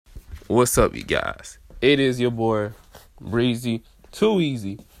What's up, you guys? It is your boy, Breezy, Too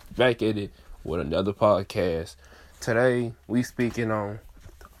Easy, back at it with another podcast. Today, we speaking on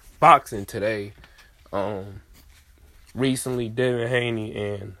boxing today. Recently, Devin Haney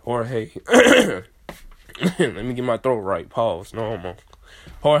and Jorge, let me get my throat right, pause, no homo.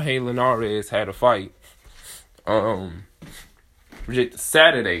 Jorge Linares had a fight,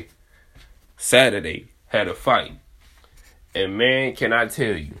 Saturday had a fight. And man, can I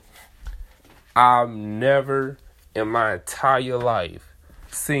tell you, I've never in my entire life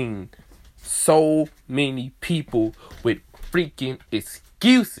seen so many people with freaking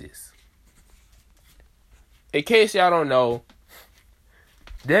excuses. In case y'all don't know,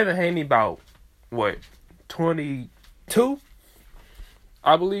 Devin Haney about, 22?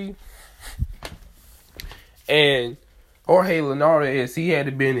 I believe. And Jorge Linares, he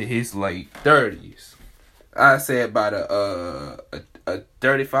had been in his late 30s. I say about a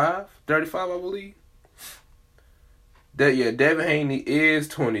 35, I believe. Devin Haney is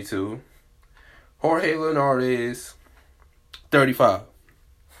 22. Jorge Linares, 35.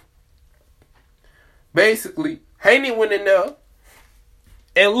 Basically, Haney went in there,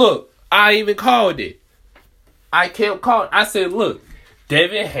 and look, I even called it. I kept calling. I said, look,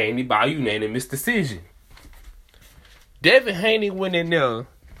 Devin Haney by unanimous decision. Devin Haney went in there,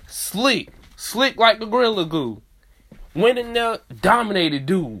 slick like the Gorilla Glue. Went in there, dominated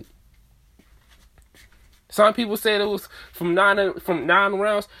dude. Some people said it was from nine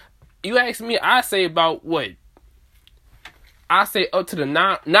rounds. You ask me, I say about what? I say up to the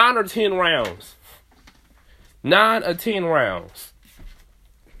 9 or 10 rounds. 9 or 10 rounds.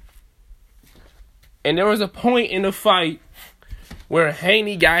 And there was a point in the fight where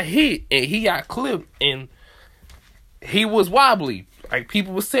Haney got hit and he got clipped and he was wobbly. Like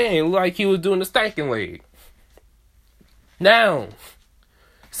people were saying, like he was doing the stanking leg. Now,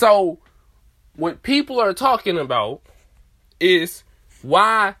 so what people are talking about is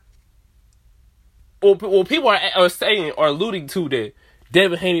why, well people are saying or alluding to that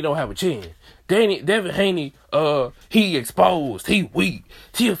Devin Haney don't have a chin. Devin Haney, he exposed, he weak.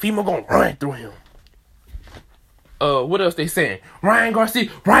 Teofimo gonna run through him. What else they saying? Ryan Garcia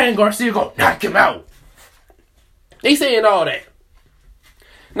gonna knock him out. They saying all that.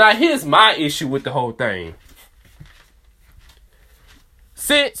 Now here's my issue with the whole thing.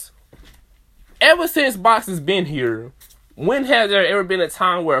 Ever since boxing's been here, when has there ever been a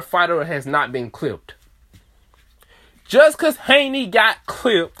time where a fighter has not been clipped? Just because Haney got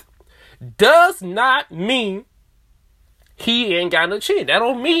clipped does not mean he ain't got no chin. That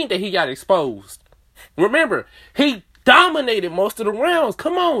don't mean that he got exposed. Remember, he dominated most of the rounds.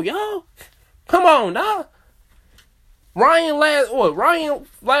 Come on, y'all. Come on, nah. Ryan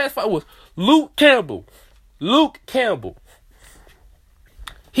last fight was Luke Campbell.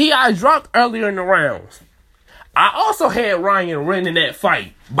 He got dropped earlier in the rounds. I also had Ryan winning that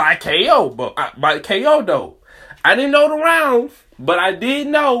fight by KO, though. I didn't know the rounds, but I did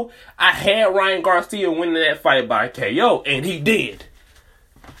know I had Ryan Garcia winning that fight by KO, and he did.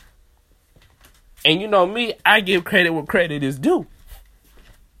 And you know me, I give credit where credit is due.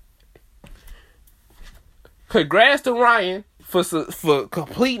 Congrats to Ryan for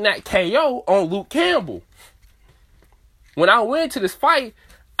completing that KO on Luke Campbell. When I went into this fight,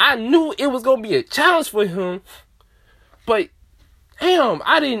 I knew it was going to be a challenge for him. But, damn,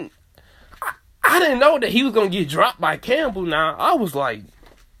 I didn't know that he was going to get dropped by Campbell. Now, I was like,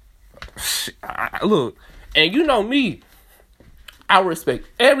 look, and you know me, I respect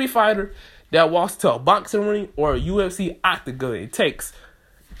every fighter that walks to a boxing ring or a UFC octagon. It takes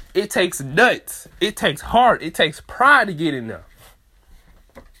nuts. It takes heart. It takes pride to get in there.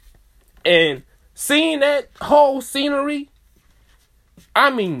 And seeing that whole scenery, I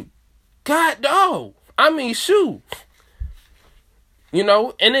mean, God dog. I mean, shoot. You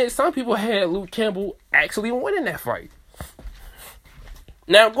know, and then some people had Luke Campbell actually winning that fight.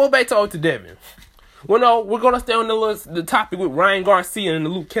 Now, go back to Devin. Well, no, we're going to stay on the topic with Ryan Garcia and the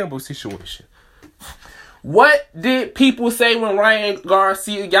Luke Campbell situation. What did people say when Ryan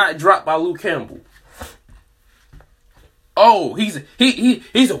Garcia got dropped by Luke Campbell? Oh, he's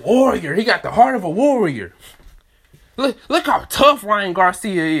a warrior. He got the heart of a warrior. Look how tough Ryan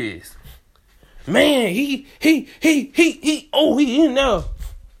Garcia is. Man, he in there.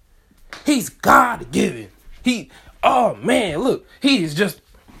 He's God-given. Look, he is just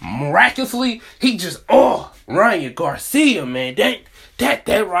miraculously, Ryan Garcia, man.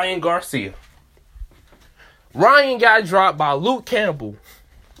 That Ryan Garcia. Ryan got dropped by Luke Campbell,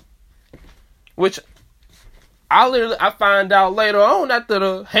 which I find out later on after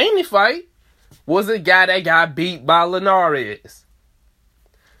the Haney fight was a guy that got beat by Linares.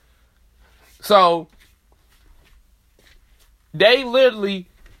 So they literally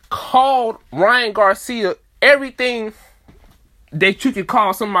called Ryan Garcia everything that you could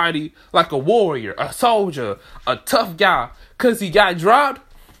call somebody like a warrior, a soldier, a tough guy, because he got dropped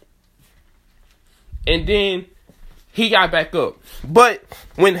and then he got back up. But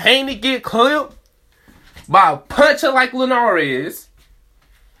when Haney get clipped by a puncher like Linares,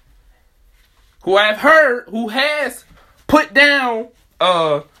 who has put down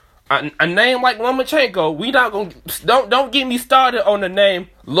a name like Lomachenko, we not gonna don't get me started on the name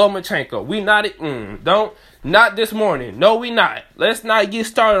Lomachenko. We not this morning. No, we not. Let's not get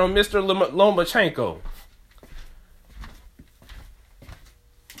started on Mr. Lomachenko.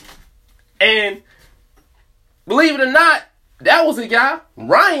 And believe it or not, that was a guy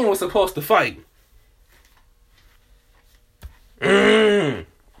Ryan was supposed to fight.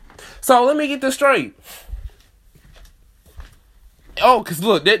 So let me get this straight. Oh, because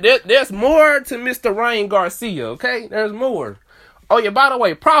look, there's more to Mr. Ryan Garcia, okay? There's more. Oh, yeah, by the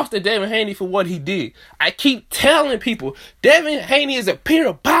way, props to Devin Haney for what he did. I keep telling people, Devin Haney is a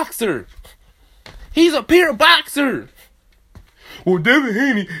pure boxer. He's a pure boxer. Well, Devin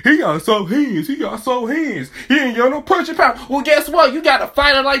Haney, he got soft hands. He ain't got no punching power. Well, guess what? You got a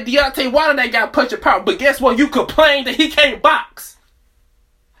fighter like Deontay Wilder that got punching power. But guess what? You complain that he can't box.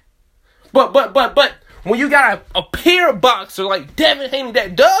 But when you got a pure boxer like Devin Haney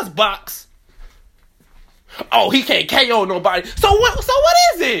that does box, oh, he can't KO nobody. So what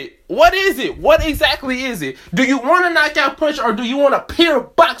is it? What is it? What exactly is it? Do you want a knockout puncher or do you want a pure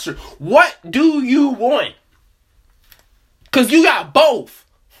boxer? What do you want? Because you got both.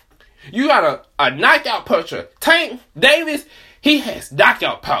 You got a knockout puncher. Tank Davis, he has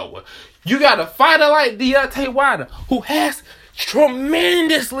knockout power. You got a fighter like Deontay Wilder who has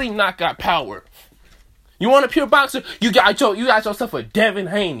tremendously knockout power. You want a pure boxer? You got yourself a Devin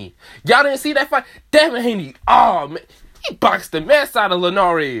Haney. Y'all didn't see that fight? Devin Haney, oh man, he boxed the mess out of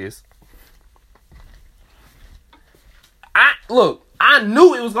Linares. I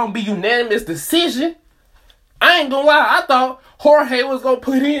knew it was gonna be unanimous decision. I ain't gonna lie, I thought Jorge was gonna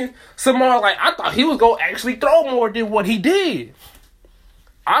put in some more, I thought he was gonna actually throw more than what he did.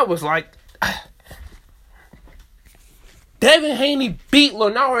 I was like, Devin Haney beat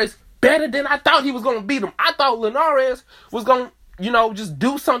Linares better than I thought he was going to beat him. I thought Linares was going to, just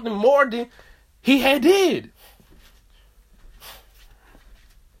do something more than he had did.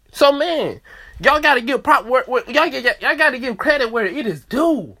 So, man, y'all got to give y'all got to give credit where it is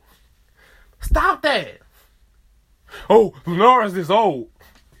due. Stop that. Oh, Linares is old.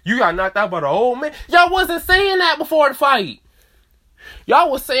 You got knocked out by the old man. Y'all wasn't saying that before the fight.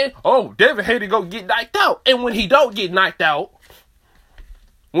 Y'all was saying, oh, Devin Haney go get knocked out. And when he don't get knocked out,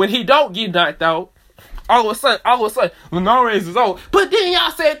 all of a sudden, Linares is old. But then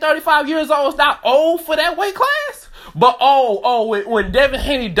y'all said 35 years old is not old for that weight class. But when Devin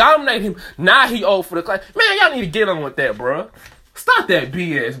Haney dominated him, now he old for the class. Man, y'all need to get on with that, bro. Stop that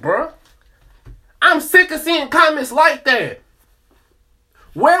BS, bro. I'm sick of seeing comments like that.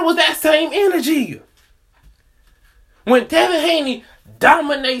 Where was that same energy? When Devin Haney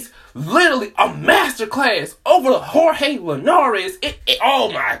dominates literally a masterclass over Jorge Linares,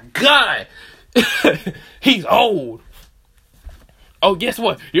 oh my God. He's old. Oh, guess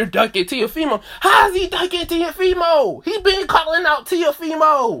what? You're dunking Teofimo. How is he dunking Teofimo? He been calling out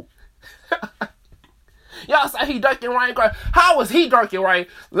Teofimo. Y'all say he dunking Ryan Garcia. How was he dunking Ryan?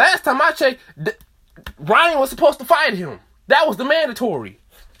 Last time I checked, Ryan was supposed to fight him. That was the mandatory.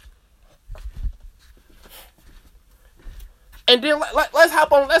 And then let's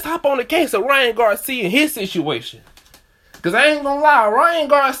hop on the case of Ryan Garcia and his situation. Cause I ain't gonna lie, Ryan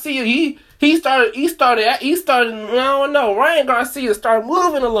Garcia, he started, I don't know, Ryan Garcia started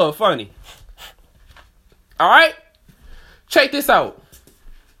moving a little funny. Alright? Check this out.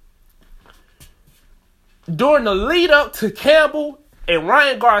 During the lead up to Campbell and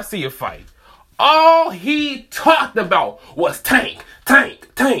Ryan Garcia fight, all he talked about was Tank Davis,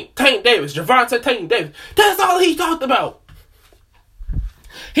 Gervonta Tank Davis. That's all he talked about.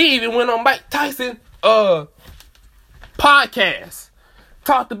 He even went on Mike Tyson podcast,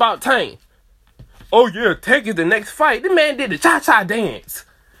 talked about Tank. Oh yeah, Tank is the next fight. The man did the cha-cha dance.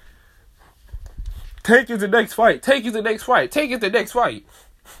 Tank is the next fight.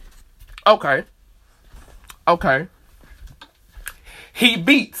 Okay. He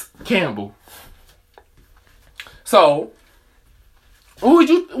beats Campbell. So, what would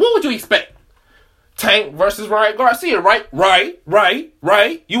you expect? Tank versus Ryan Garcia, right?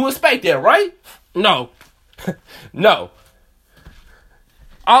 Right. You expect that, right? No. No.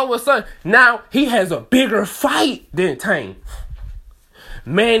 All of a sudden, now he has a bigger fight than Tank.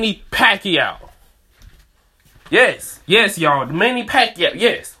 Manny Pacquiao. Yes, y'all. Manny Pacquiao.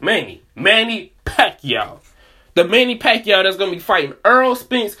 Yes, Manny Pacquiao. The Manny Pacquiao that's going to be fighting Earl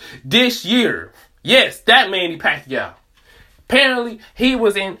Spence this year. Yes, that Manny Pacquiao. Apparently, he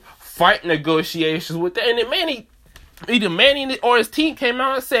was in fight negotiations with that. And then either Manny or his team came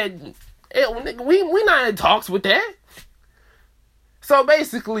out and said, hey, we not in talks with that. So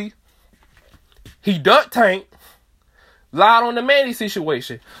basically, he ducked Tank, lied on the Manny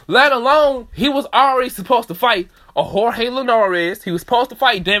situation. Let alone, he was already supposed to fight a Jorge Linares. He was supposed to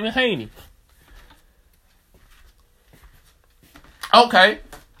fight Devin Haney. Okay.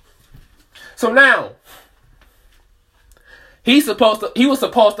 So now, he was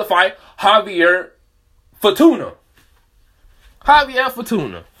supposed to fight Javier Fortuna.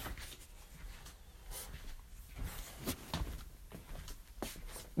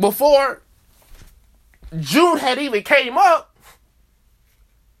 Before June had even came up,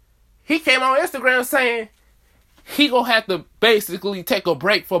 he came on Instagram saying he gonna have to basically take a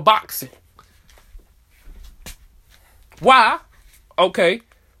break for boxing. Why? Okay.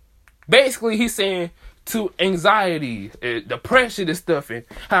 Basically, he's saying to anxiety, depression and stuff, and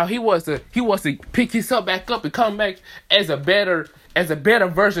how he wants to pick himself back up and come back as a better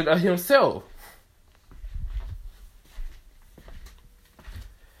version of himself.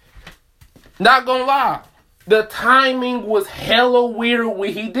 Not gonna lie, the timing was hella weird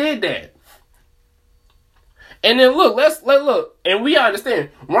when he did that. And then let's look, and we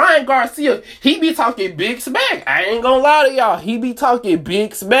understand Ryan Garcia, he be talking big smack. I ain't gonna lie to y'all, he be talking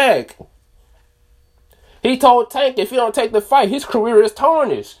big smack. He told Tank if he don't take the fight, his career is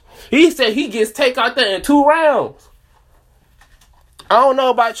tarnished. He said he gets take out there in 2 rounds. I don't know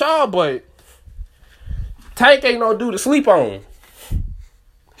about y'all, but Tank ain't no dude to sleep on.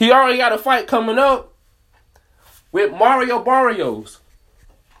 He already got a fight coming up with Mario Barrios.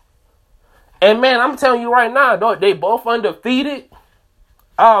 And man, I'm telling you right now, though, they both undefeated.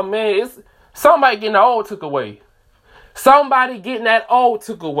 Oh man, it's somebody getting the old took away. Somebody getting that old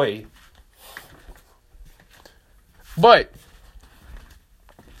took away. But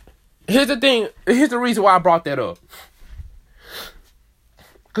here's the thing. Here's the reason why I brought that up.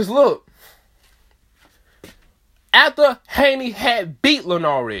 Because look, after Haney had beat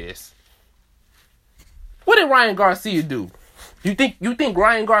Linares, what did Ryan Garcia do? You think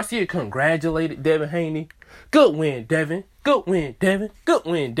Ryan Garcia congratulated Devin Haney? Good win, Devin. Good win, Devin. Good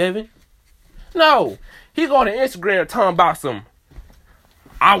win, Devin. No. He go to Instagram talking about some,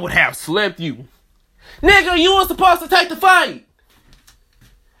 I would have slept you. Nigga, you were supposed to take the fight.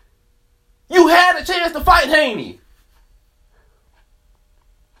 You had a chance to fight Haney.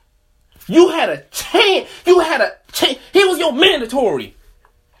 You had a chance. He was your mandatory.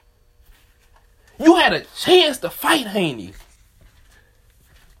 You had a chance to fight Haney.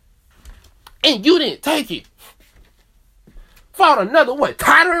 And you didn't take it. Fought another,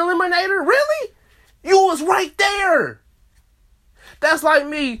 title eliminator? Really? You was right there. That's like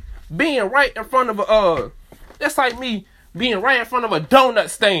me being right in front of a donut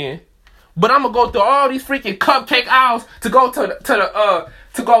stand. But I'm gonna go through all these freaking cupcake aisles to go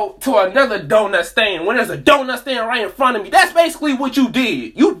to another donut stand when there's a donut stand right in front of me. That's basically what you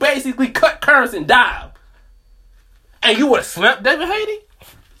did. You basically cut curves and dive. And you would have slept Devin Haney?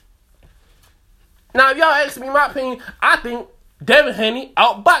 Now, if y'all ask me my opinion, I think Devin Haney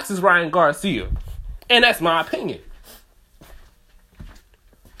outboxes Ryan Garcia. And that's my opinion.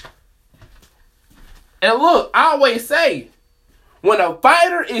 And look, I always say, when a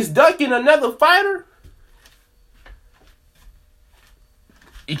fighter is ducking another fighter,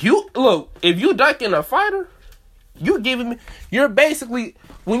 if you ducking a fighter, you're basically,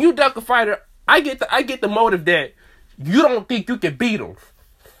 when you duck a fighter, I get the motive that you don't think you can beat him.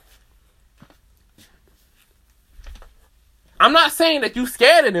 I'm not saying that you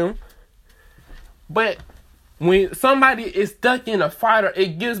scared of them, but when somebody is ducking a fighter,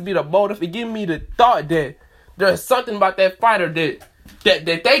 it gives me the motive, it gives me the thought that there's something about that fighter that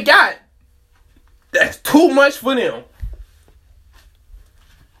they got that's too much for them.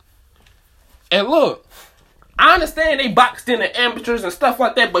 And look, I understand they boxed in the amateurs and stuff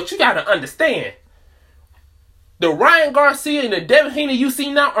like that, but you gotta understand, the Ryan Garcia and the Devin Haney you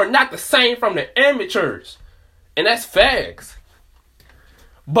see now are not the same from the amateurs. And that's facts.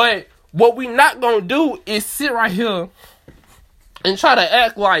 But what we not gonna do is sit right here and try to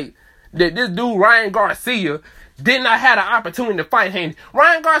act like that this dude Ryan Garcia did not have the opportunity to fight Haney.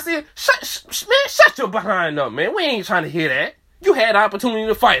 Ryan Garcia, shut your behind up, man. We ain't trying to hear that. You had the opportunity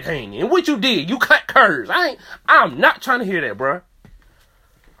to fight Haney, and what you did, you cut curves. I'm not trying to hear that, bro.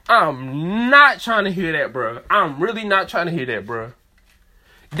 I'm not trying to hear that, bro. I'm really not trying to hear that, bro.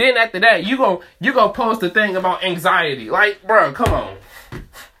 Then after that, you gonna post a thing about anxiety. Like, bro, come on,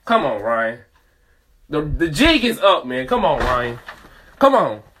 Ryan. The jig is up, man. Come on, Ryan. Come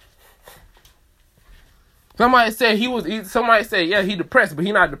on. Somebody said yeah, he depressed, but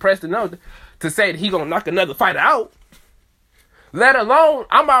he not depressed enough to say that he gonna knock another fighter out. Let alone,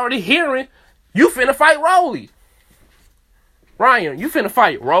 I'm already hearing you finna fight Rolly. Ryan, you finna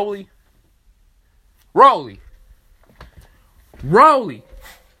fight Rolly.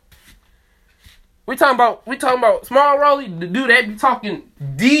 We talking about small Rolly, the dude that be talking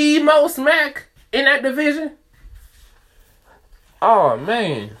the most smack in that division. Oh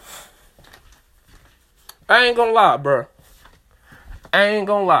man. I ain't gonna lie, bro. I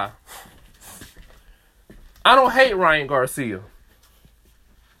don't hate Ryan Garcia.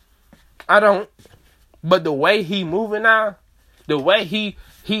 I don't. But the way he moving now, the way he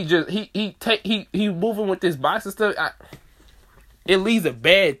moving with this boxing stuff, it leaves a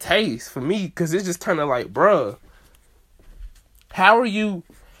bad taste for me, because it's just kind of like, bruh, how do you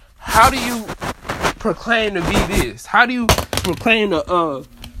proclaim to be this? How do you proclaim to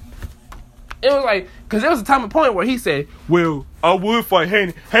it was like, because there was a time and point where he said, well, I would fight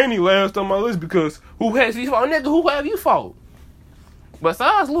Haney. Haney last on my list because who has he fought? Nigga, who have you fought?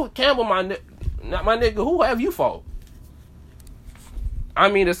 Besides Luke Campbell, my nigga, who have you fought? I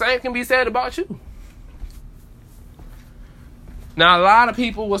mean, the same can be said about you. Now, a lot of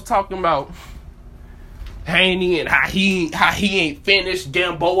people was talking about Haney and how he ain't finished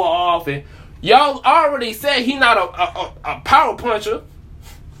Gamboa off, and y'all already said he not a power puncher.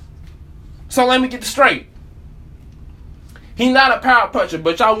 So let me get this straight. He not a power puncher,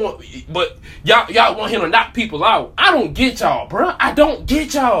 but y'all want him to knock people out. I don't get y'all, bro. I don't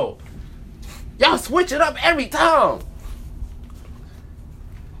get y'all. Y'all switch it up every time.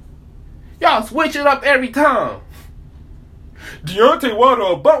 Deontay Wilder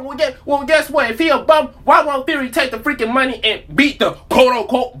a bum. Well, guess what? If he a bum, why won't Fury take the freaking money and beat the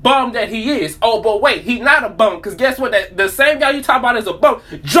quote-unquote bum that he is? Oh, but wait, he's not a bum, because guess what? The same guy you talk about as a bum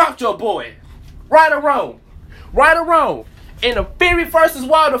dropped your boy. Right or wrong? In the Fury versus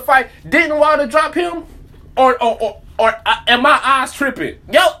Wilder fight, didn't Wilder drop him? Or am my eyes tripping?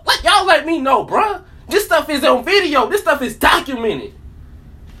 Y'all let me know, bruh. This stuff is on video. This stuff is documented.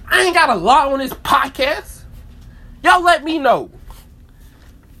 I ain't got a lie on this podcast. Y'all let me know.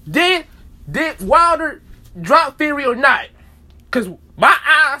 Did Wilder drop Fury or not? Because my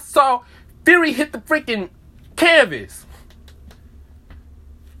eyes saw Fury hit the freaking canvas.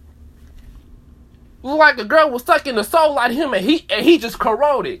 Looked like a girl was sucking the soul out of him, and he just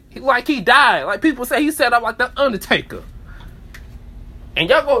corroded. Like he died. Like people say, he set up like the Undertaker. And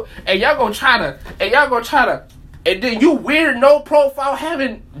y'all gonna try to, and then you weird no profile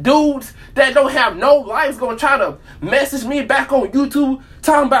having dudes that don't have no lives gonna try to message me back on YouTube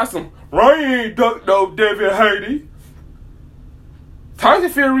talking about some Ryan ain't ducked no David Haney.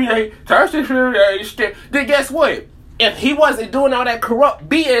 Tyson Fury ain't shit. Then guess what? If he wasn't doing all that corrupt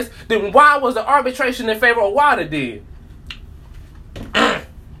BS, then why was the arbitration in favor of Wilder then?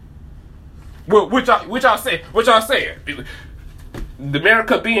 Well, what y'all say? The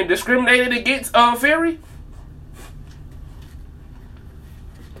America being discriminated against Fury?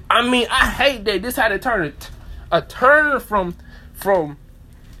 I mean, I hate that this had to turn from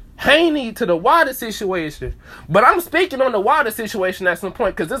Haney to the Wilder situation. But I'm speaking on the Wilder situation at some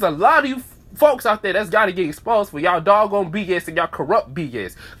point, because there's a lot of you folks out there that's got to get exposed for y'all doggone BS and y'all corrupt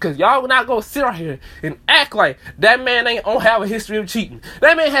BS. Because y'all not going to sit out here and act like that man don't have a history of cheating.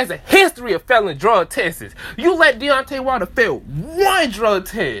 That man has a history of failing drug tests. You let Deontay Wilder fail one drug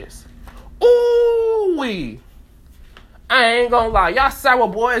test. Ooh-wee. I ain't gonna lie. Y'all sour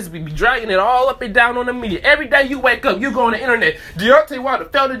boys be dragging it all up and down on the media. Every day you wake up, you go on the internet. Deontay Wilder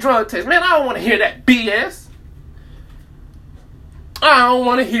failed the drug test. Man, I don't want to hear that BS. I don't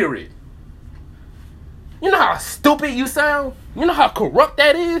want to hear it. You know how stupid you sound? You know how corrupt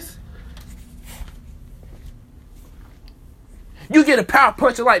that is? You get a power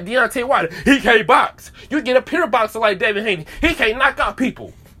puncher like Deontay Wilder, he can't box. You get a pure boxer like David Haney, he can't knock out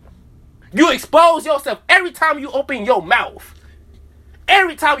people. You expose yourself every time you open your mouth.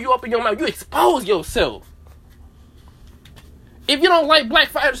 Every time you open your mouth, you expose yourself. If you don't like black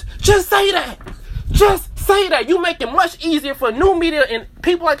fighters, just say that. Just say that. You make it much easier for new media and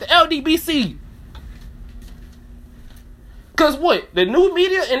people like the LDBC. Because what? The new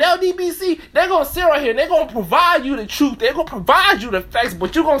media and LDBC, they're going to sit right here and they're going to provide you the truth. They're going to provide you the facts,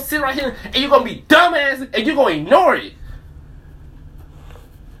 but you're going to sit right here and you're going to be dumbass and you're going to ignore it.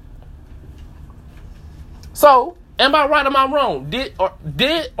 So, am I right or am I wrong? Did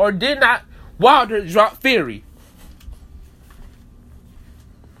or did not Wilder drop Fury?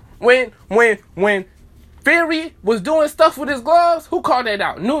 When Fury was doing stuff with his gloves, who called that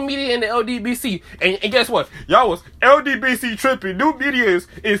out? New Media and the LDBC. And guess what? Y'all was LDBC tripping. New Media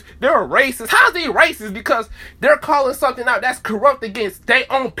they're racist. How's they racist? Because they're calling something out that's corrupt against their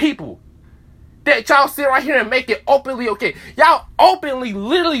own people. That y'all sit right here and make it openly okay. Y'all openly,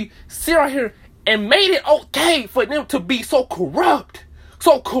 literally sit right here and made it okay for them to be so corrupt.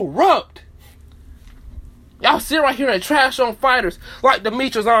 So corrupt. Y'all sit right here and trash on fighters like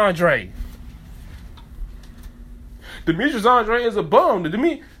Demetrius Andre. Demetrius Andre is a bum. The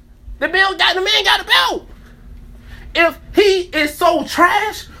man got a belt. If he is so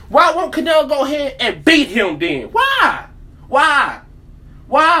trash, why won't Canelo go ahead and beat him then? Why?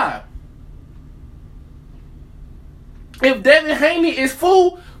 If Devin Haney is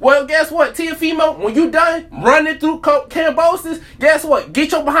fool, well, guess what, Teofimo? When you done running through Cambosis, guess what?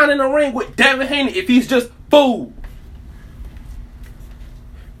 Get your behind in the ring with Devin Haney if he's just fool.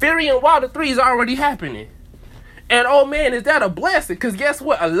 Fury and Wilder 3 is already happening. And oh man, is that a blessing? Because guess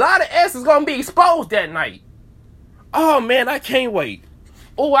what? A lot of S is going to be exposed that night. Oh man, I can't wait.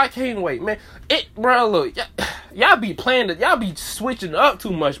 Oh, I can't wait, man. Bro, look, y'all be playing, y'all be switching up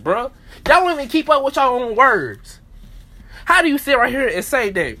too much, bro. Y'all don't even keep up with y'all own words. How do you sit right here and say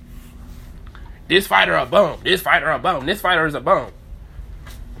that this fighter a bum, this fighter a bum, this fighter is a bum?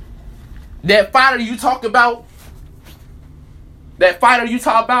 That fighter you talk about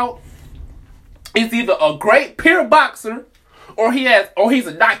is either a great pure boxer or he's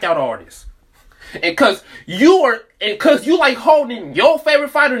a knockout artist. And cause you like holding your favorite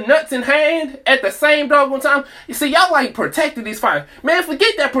fighter nuts in hand at the same doggone time. You see, y'all like protecting these fighters. Man,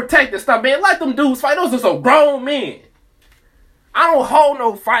 forget that protecting stuff, man. Let them dudes fight. Those are some grown men. I don't hold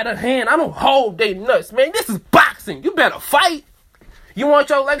no fighter hand. I don't hold they nuts, man. This is boxing. You better fight. You want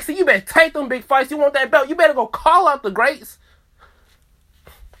your legacy? You better take them big fights. You want that belt? You better go call out the greats.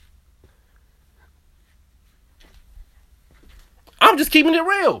 I'm just keeping it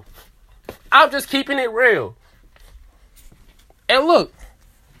real. And look,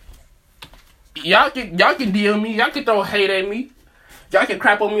 y'all can DM me. Y'all can throw hate at me. Y'all can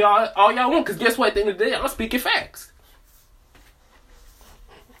crap on me all y'all want. Because guess what? At the end of the day, I'm speaking facts.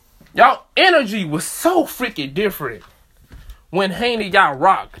 Y'all energy was so freaking different when Haney got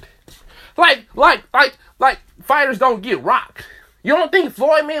rocked. Like fighters don't get rocked. You don't think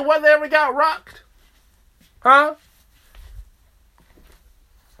Floyd Mayweather ever got rocked? Huh?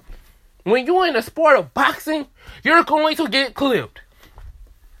 When you're in the sport of boxing, you're going to get clipped.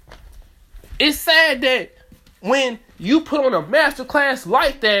 It's sad that when you put on a masterclass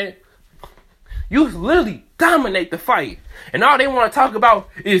like that, you literally dominate the fight. And all they want to talk about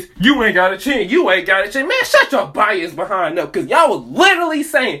is, you ain't got a chin, Man, shut your bias behind up. Because y'all was literally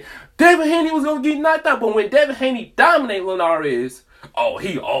saying Devin Haney was going to get knocked out. But when Devin Haney dominated Linares,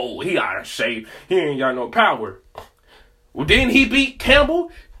 he old, he out of shape, he ain't got no power. Well, didn't he beat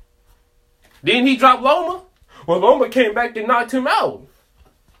Campbell? Didn't he drop Loma? Well, Loma came back and knocked him out.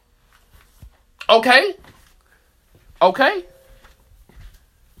 Okay.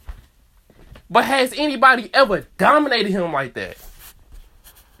 But has anybody ever dominated him like that?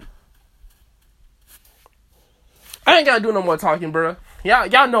 I ain't gotta do no more talking, bro.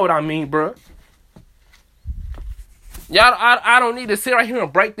 Y'all know what I mean, bro. I don't need to sit right here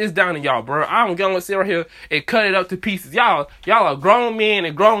and break this down to y'all, bro. I don't gonna sit right here and cut it up to pieces. Y'all are grown men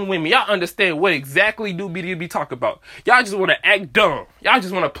and grown women. Y'all understand what exactly do be talking about. Y'all just want to act dumb. Y'all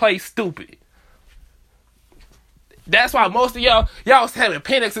just want to play stupid. That's why most of y'all was having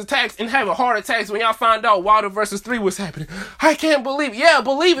panic attacks and having heart attacks when y'all found out Wilder vs. 3 was happening. I can't believe it. Yeah,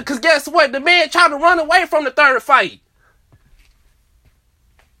 believe it, because guess what? The man tried to run away from the third fight.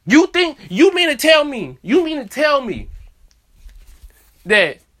 You mean to tell me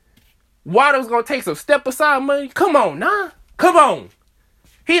that Wilder was going to take some step aside money? Come on, nah. Come on.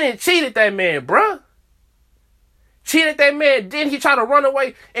 He didn't cheated that man, bruh. Cheated that man. Then he tried to run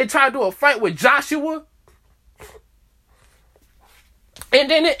away and try to do a fight with Joshua. And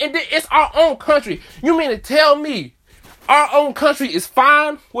then it's our own country. You mean to tell me our own country is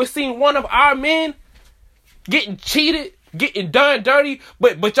fine with seeing one of our men getting cheated, getting done dirty,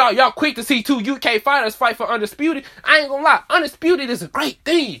 but y'all quick to see two UK fighters fight for Undisputed? I ain't gonna lie, Undisputed is a great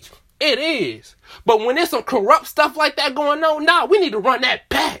thing. It is. But when there's some corrupt stuff like that going on, we need to run that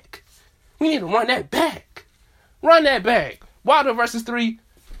back. Run that back. Wilder versus Fury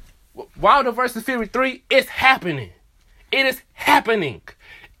 3, it's happening. It is happening.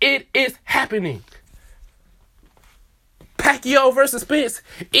 Pacquiao versus Spence,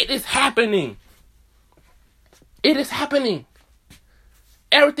 it is happening.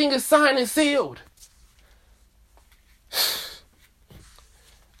 Everything is signed and sealed.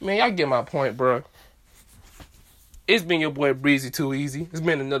 Man, y'all get my point, bro. It's been your boy Breezy Too Easy. It's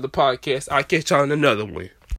been another podcast. I'll catch y'all in another one.